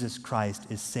Jesus Christ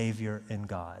is Savior and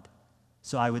God?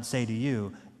 So I would say to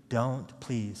you,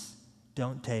 please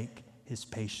don't take His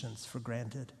patience for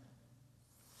granted.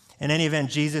 In any event,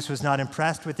 Jesus was not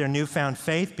impressed with their newfound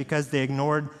faith because they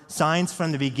ignored signs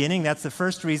from the beginning. That's the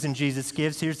first reason Jesus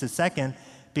gives. Here's the second: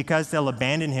 because they'll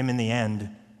abandon Him in the end.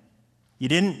 You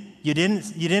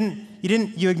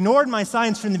ignored my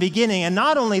signs from the beginning, and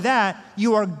not only that,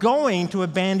 you are going to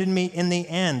abandon me in the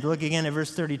end. Look again at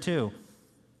verse 32.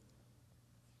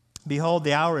 Behold,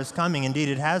 the hour is coming. Indeed,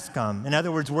 it has come. In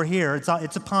other words, we're here.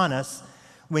 It's upon us.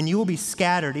 When you will be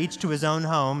scattered, each to his own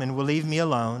home, and will leave me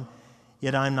alone.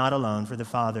 Yet I'm not alone, for the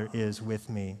Father is with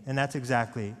me. And that's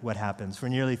exactly what happens. For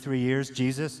nearly 3 years,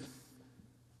 Jesus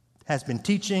has been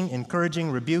teaching,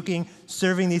 encouraging, rebuking,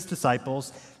 serving these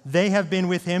disciples. They have been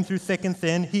with Him through thick and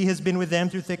thin. He has been with them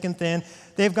through thick and thin.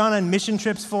 They've gone on mission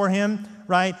trips for Him,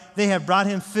 right? They have brought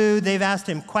Him food. They've asked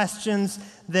Him questions.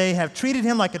 They have treated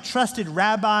Him like a trusted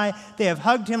rabbi. They have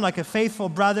hugged Him like a faithful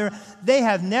brother. They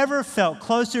have never felt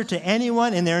closer to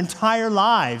anyone in their entire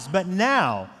lives. But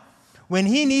now, when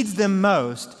He needs them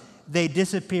most, they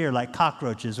disappear like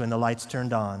cockroaches when the light's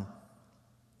turned on.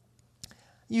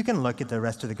 You can look at the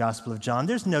rest of the Gospel of John.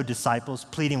 There's no disciples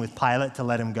pleading with Pilate to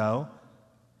let Him go.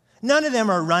 None of them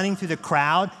are running through the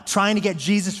crowd trying to get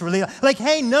Jesus released. Like,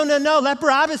 hey, no, let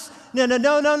Barabbas. No,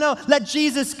 let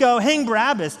Jesus go. Hang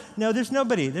Barabbas. No, there's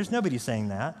nobody saying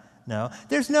that. No,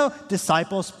 there's no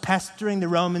disciples pestering the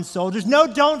Roman soldiers. No,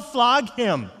 don't flog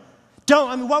Him.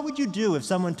 What would you do if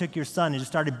someone took your son and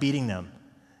just started beating them?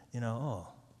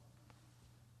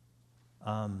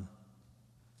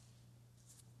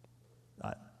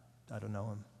 I don't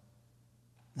know him.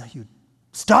 No, you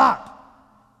stop.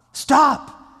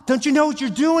 Don't you know what you're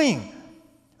doing?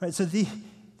 Right, so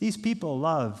these people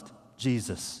loved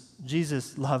Jesus.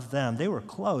 Jesus loved them. They were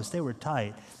close. They were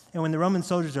tight. And when the Roman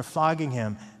soldiers are flogging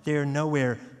Him, they are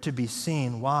nowhere to be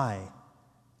seen. Why?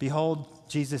 Behold,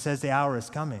 Jesus says, the hour is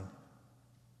coming.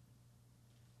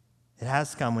 It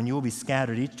has come when you will be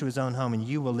scattered, each to his own home, and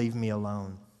you will leave me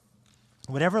alone.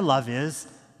 Whatever love is,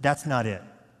 that's not it.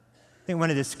 I think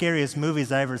one of the scariest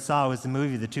movies I ever saw was the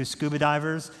movie of the two scuba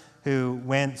divers who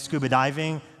went scuba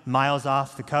diving miles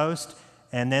off the coast,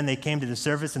 and then they came to the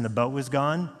surface and the boat was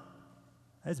gone.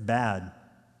 That's bad.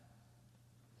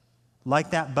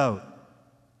 Like that boat,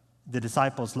 the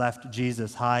disciples left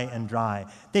Jesus high and dry.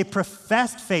 They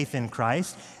professed faith in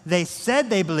Christ. They said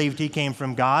they believed He came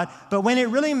from God, but when it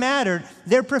really mattered,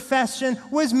 their profession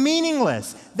was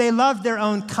meaningless. They loved their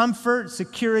own comfort,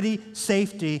 security,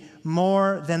 safety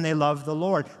more than they loved the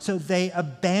Lord. So they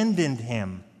abandoned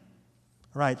Him.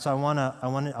 Right, so I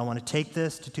want to take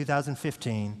this to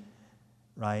 2015,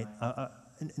 right?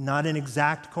 Not an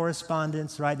exact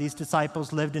correspondence, right? These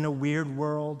disciples lived in a weird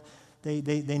world. They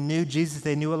knew Jesus.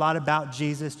 They knew a lot about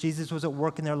Jesus. Jesus was at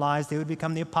work in their lives. They would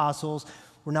become the apostles.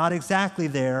 We're not exactly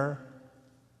there,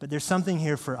 but there's something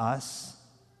here for us.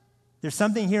 There's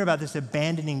something here about this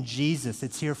abandoning Jesus.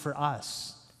 It's here for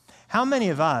us. How many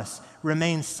of us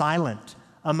remain silent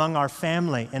among our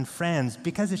family and friends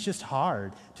because it's just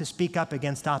hard to speak up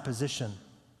against opposition?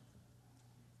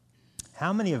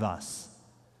 How many of us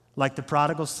like the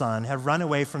prodigal son, have run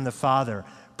away from the Father,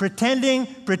 pretending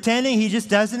he just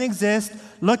doesn't exist,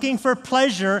 looking for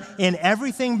pleasure in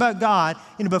everything but God.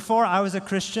 Before I was a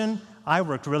Christian, I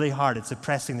worked really hard at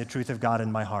suppressing the truth of God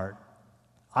in my heart.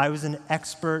 I was an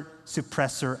expert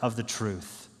suppressor of the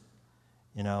truth.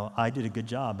 I did a good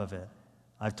job of it.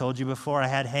 I've told you before, I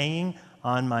had hanging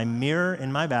on my mirror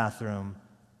in my bathroom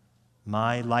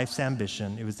my life's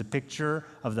ambition. It was the picture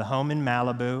of the home in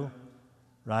Malibu,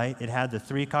 right? It had the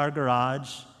 3-car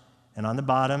garage, and on the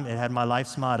bottom, it had my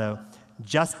life's motto,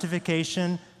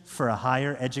 justification for a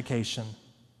higher education.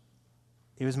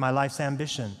 It was my life's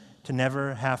ambition to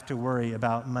never have to worry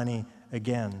about money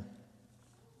again.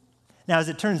 Now, as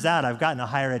it turns out, I've gotten a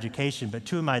higher education, but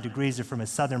 2 of my degrees are from a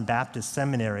Southern Baptist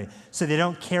seminary, so they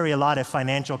don't carry a lot of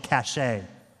financial cachet.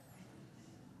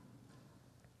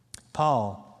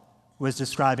 Paul was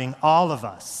describing all of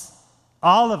us,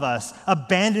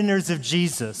 abandoners of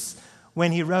Jesus,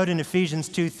 when he wrote in Ephesians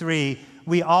 2:3,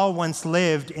 we all once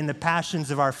lived in the passions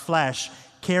of our flesh,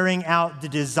 carrying out the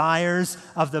desires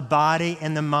of the body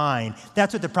and the mind.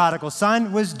 That's what the prodigal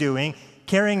son was doing,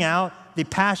 carrying out the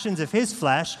passions of his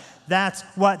flesh. That's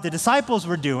what the disciples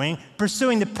were doing,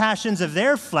 pursuing the passions of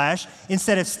their flesh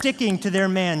instead of sticking to their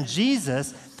man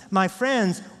Jesus. My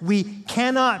friends, we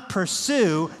cannot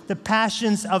pursue the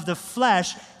passions of the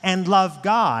flesh and love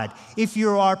God. If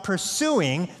you are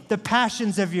pursuing the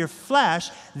passions of your flesh,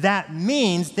 that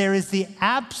means there is the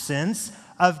absence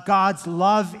of God's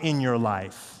love in your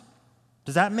life.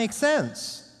 Does that make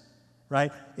sense?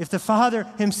 Right? If the Father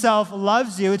himself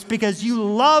loves you, it's because you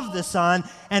love the Son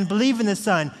and believe in the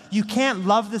Son. You can't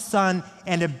love the Son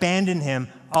and abandon him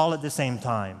all at the same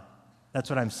time. That's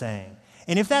what I'm saying.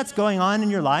 And if that's going on in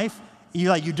your life, you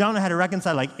don't know how to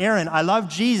reconcile, like, Aaron, I love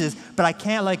Jesus, but I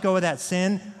can't let go of that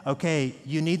sin. Okay,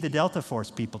 you need the Delta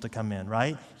Force people to come in,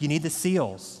 right? You need the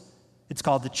SEALs. It's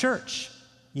called the church.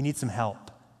 You need some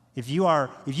help. If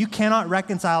you cannot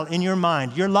reconcile in your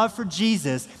mind your love for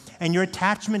Jesus and your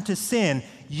attachment to sin,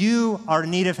 you are in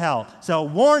need of help. So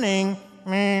warning,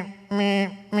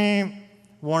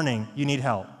 warning, you need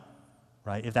help,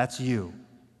 right? If that's you,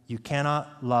 you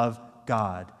cannot love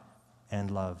God and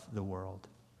love the world.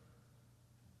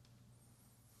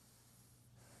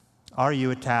 Are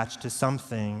you attached to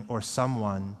something or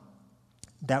someone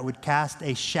that would cast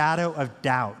a shadow of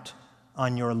doubt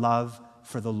on your love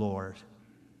for the Lord?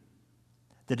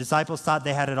 The disciples thought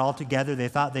they had it all together. They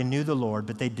thought they knew the Lord,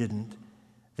 but they didn't.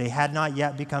 They had not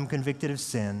yet become convicted of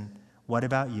sin. What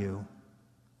about you?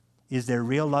 Is there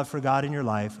real love for God in your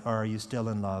life, or are you still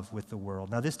in love with the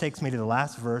world? Now, this takes me to the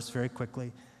last verse very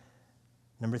quickly.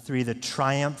 Number 3, the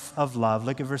triumph of love.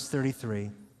 Look at verse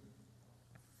 33.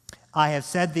 I have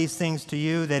said these things to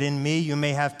you that in me you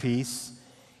may have peace.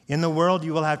 In the world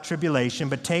you will have tribulation,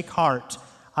 but take heart,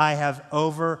 I have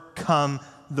overcome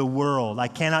the world. I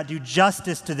cannot do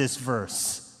justice to this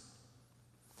verse.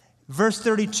 Verse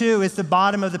 32 is the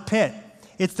bottom of the pit.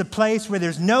 It's the place where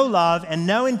there's no love and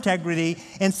no integrity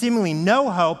and seemingly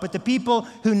no hope, but the people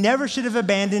who never should have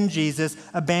abandoned Jesus.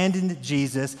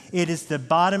 It is the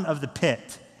bottom of the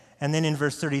pit. And then in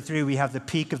verse 33, we have the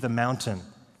peak of the mountain.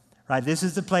 Right? This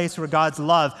is the place where God's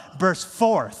love bursts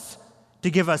forth to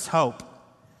give us hope.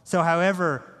 So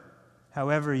however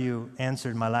you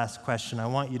answered my last question, I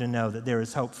want you to know that there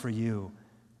is hope for you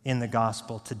in the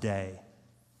gospel today.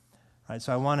 Right,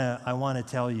 so I want to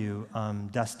tell you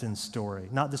Dustin's story.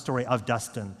 Not the story of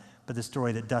Dustin, but the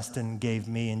story that Dustin gave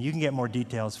me. And you can get more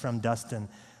details from Dustin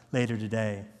later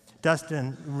today.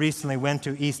 Dustin recently went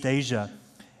to East Asia,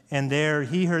 and there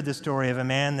he heard the story of a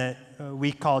man that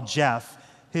we call Jeff,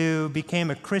 who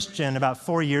became a Christian about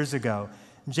 4 years ago.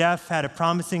 Jeff had a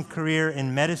promising career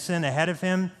in medicine ahead of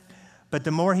him, but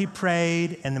the more he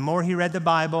prayed and the more he read the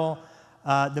Bible,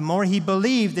 the more he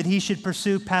believed that he should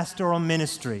pursue pastoral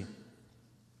ministry.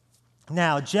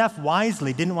 Now, Jeff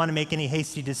wisely didn't want to make any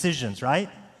hasty decisions, right?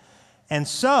 And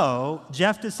so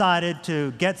Jeff decided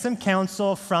to get some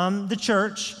counsel from the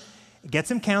church,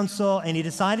 and he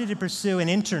decided to pursue an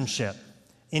internship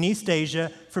in East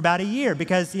Asia for about a year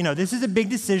because, this is a big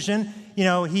decision.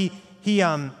 No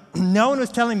one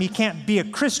was telling me he can't be a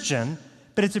Christian,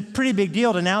 but it's a pretty big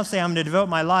deal to now say I'm going to devote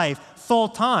my life full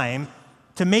time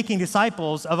to making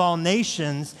disciples of all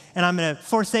nations, and I'm going to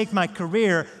forsake my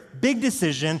career. Big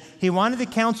decision. He wanted to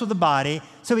counsel the body,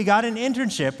 so he got an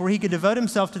internship where he could devote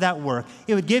himself to that work.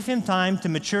 It would give him time to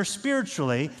mature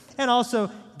spiritually and also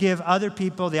give other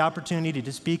people the opportunity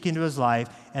to speak into his life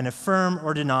and affirm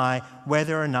or deny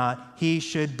whether or not he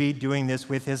should be doing this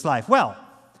with his life. Well,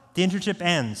 the internship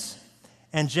ends,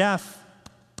 and Jeff,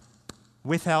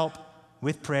 with help,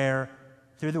 with prayer,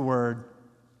 through the word,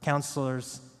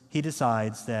 counselors, he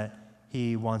decides that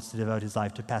he wants to devote his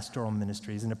life to pastoral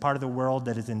ministries in a part of the world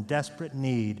that is in desperate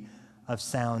need of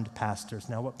sound pastors.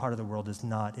 Now, what part of the world is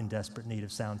not in desperate need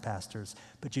of sound pastors?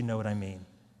 But you know what I mean.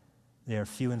 They are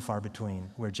few and far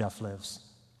between where Jeff lives.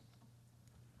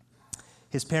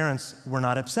 His parents were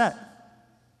not upset.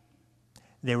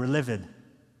 They were livid.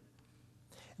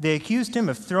 They accused him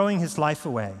of throwing his life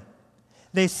away.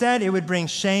 They said it would bring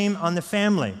shame on the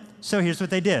family. So here's what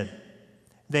they did.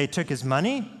 They took his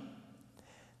money.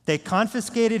 They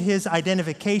confiscated his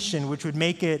identification, which would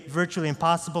make it virtually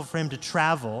impossible for him to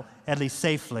travel, at least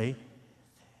safely.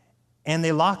 And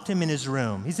they locked him in his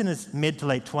room. He's in his mid to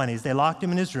late 20s. They locked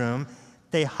him in his room.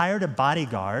 They hired a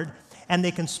bodyguard, and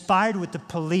they conspired with the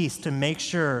police to make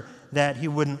sure that he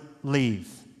wouldn't leave.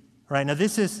 Right? Now,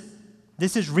 this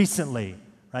is recently.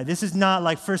 Right? This is not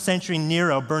like first century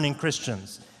Nero burning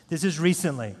Christians. This is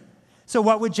recently. So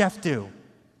what would Jeff do?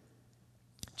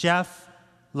 Jeff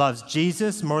loves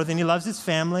Jesus more than he loves his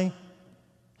family.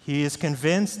 He's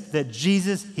convinced that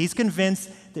Jesus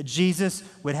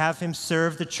would have him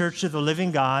serve the church of the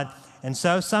living God. And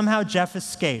so somehow Jeff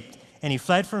escaped and he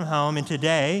fled from home. And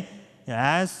today,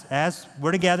 as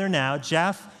we're together now,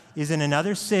 Jeff is in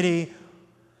another city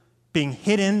being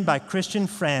hidden by Christian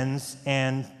friends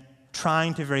and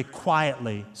trying to very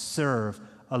quietly serve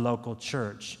a local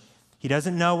church. He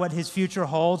doesn't know what his future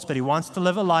holds, but he wants to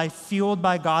live a life fueled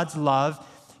by God's love.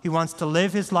 He wants to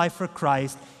live his life for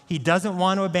Christ. He doesn't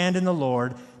want to abandon the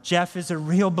Lord. Jeff is a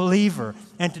real believer.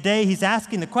 And today he's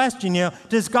asking the question,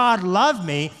 does God love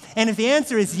me? And if the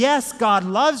answer is yes, God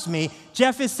loves me,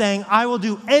 Jeff is saying, I will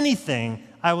do anything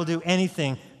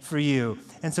for you.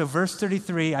 And so verse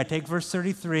 33, I take verse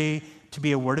 33 to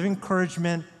be a word of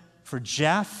encouragement for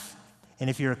Jeff. And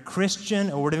if you're a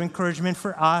Christian, a word of encouragement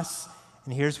for us.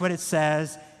 And here's what it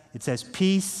says. It says,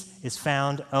 peace is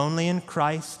found only in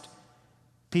Christ.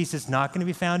 Peace is not going to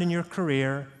be found in your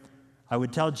career. I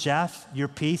would tell Jeff, your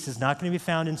peace is not going to be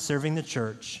found in serving the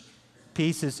church.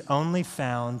 Peace is only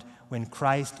found when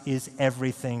Christ is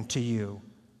everything to you.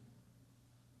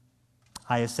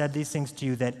 I have said these things to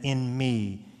you that in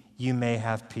me you may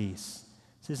have peace.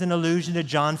 This is an allusion to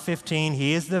John 15.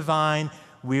 He is the vine.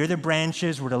 We're the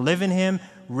branches. We're to live in him,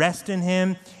 rest in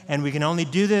him. And we can only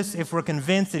do this if we're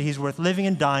convinced that he's worth living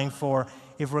and dying for,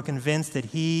 if we're convinced that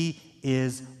he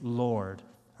is Lord.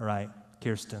 All right,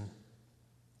 Kirsten.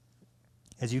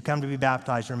 As you come to be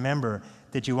baptized, remember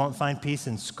that you won't find peace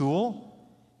in school,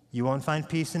 you won't find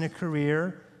peace in a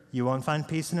career, you won't find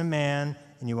peace in a man,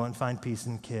 and you won't find peace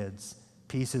in kids.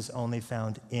 Peace is only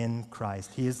found in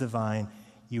Christ. He is the vine,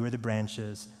 you are the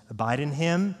branches. Abide in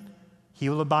him, he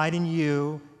will abide in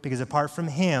you, because apart from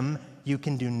him, you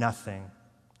can do nothing.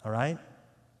 All right?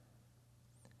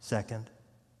 Second,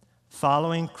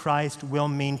 following Christ will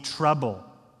mean trouble.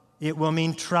 It will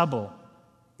mean trouble.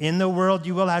 In the world,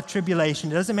 you will have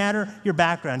tribulation. It doesn't matter your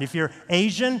background. If you're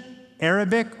Asian,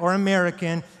 Arabic, or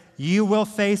American, you will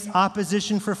face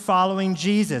opposition for following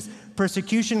Jesus.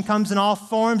 Persecution comes in all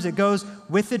forms. It goes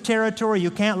with the territory.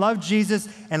 You can't love Jesus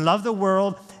and love the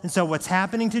world. And so what's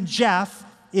happening to Jeff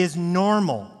is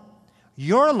normal.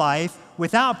 Your life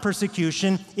without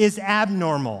persecution is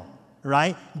abnormal,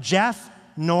 right? Jeff,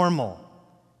 normal.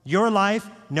 Your life,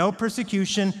 no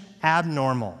persecution,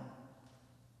 abnormal.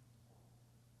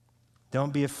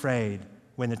 Don't be afraid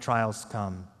when the trials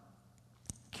come.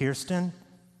 Kirsten,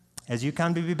 as you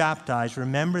come to be baptized,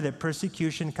 remember that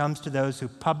persecution comes to those who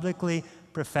publicly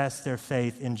profess their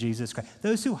faith in Jesus Christ.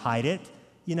 Those who hide it,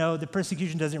 the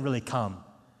persecution doesn't really come.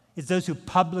 It's those who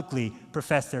publicly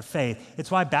profess their faith.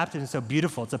 It's why baptism is so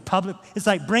beautiful. It's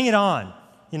like, bring it on.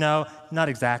 Not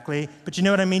exactly, but you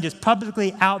know what I mean? Just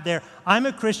publicly out there. I'm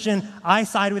a Christian. I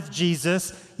side with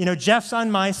Jesus. Jeff's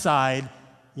on my side.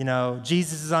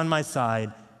 Jesus is on my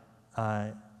side.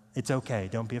 It's okay.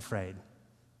 Don't be afraid.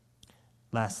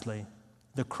 Lastly,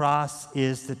 the cross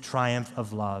is the triumph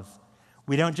of love.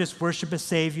 We don't just worship a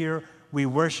Savior. We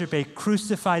worship a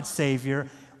crucified Savior.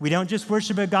 We don't just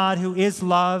worship a God who is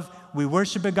love. We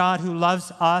worship a God who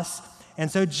loves us. And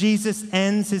so Jesus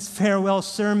ends his farewell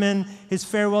sermon, his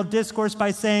farewell discourse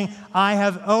by saying, I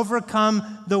have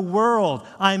overcome the world.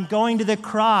 I'm going to the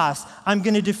cross. I'm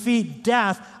going to defeat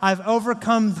death. I've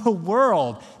overcome the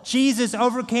world. Jesus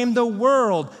overcame the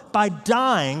world by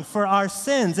dying for our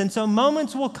sins. And so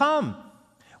moments will come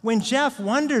when Jeff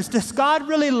wonders, does God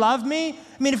really love me?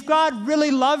 If God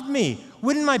really loved me,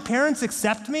 wouldn't my parents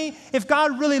accept me? If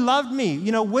God really loved me,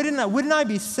 wouldn't I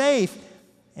be safe?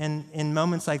 And in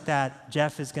moments like that,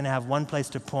 Jeff is going to have one place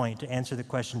to point to answer the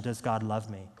question, does God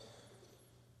love me?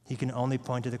 He can only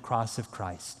point to the cross of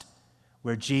Christ,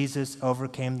 where Jesus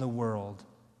overcame the world.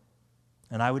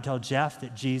 And I would tell Jeff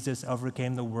that Jesus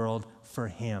overcame the world for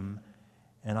him.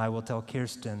 And I will tell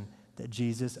Kirsten that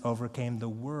Jesus overcame the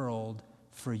world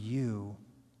for you.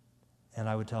 And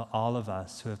I would tell all of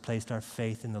us who have placed our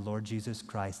faith in the Lord Jesus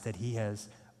Christ that he has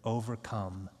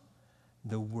overcome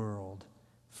the world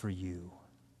for you.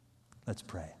 Let's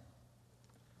pray.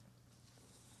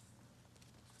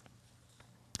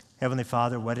 Heavenly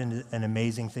Father, what an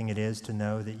amazing thing it is to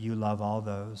know that you love all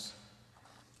those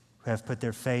who have put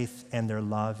their faith and their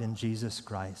love in Jesus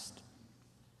Christ.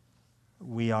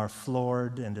 We are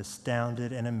floored and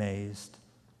astounded and amazed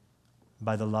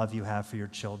by the love you have for your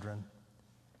children.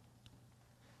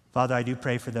 Father, I do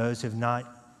pray for those who have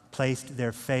not placed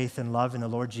their faith and love in the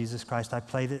Lord Jesus Christ. I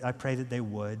pray that they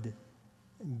would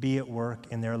be at work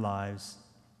in their lives,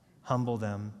 humble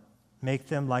them, make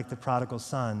them like the prodigal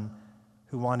son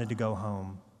who wanted to go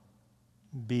home.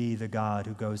 Be the God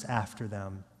who goes after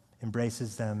them,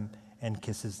 embraces them, and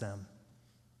kisses them.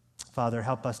 Father,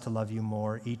 help us to love you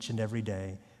more each and every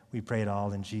day. We pray it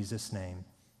all in Jesus' name.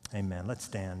 Amen. Let's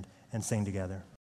stand and sing together.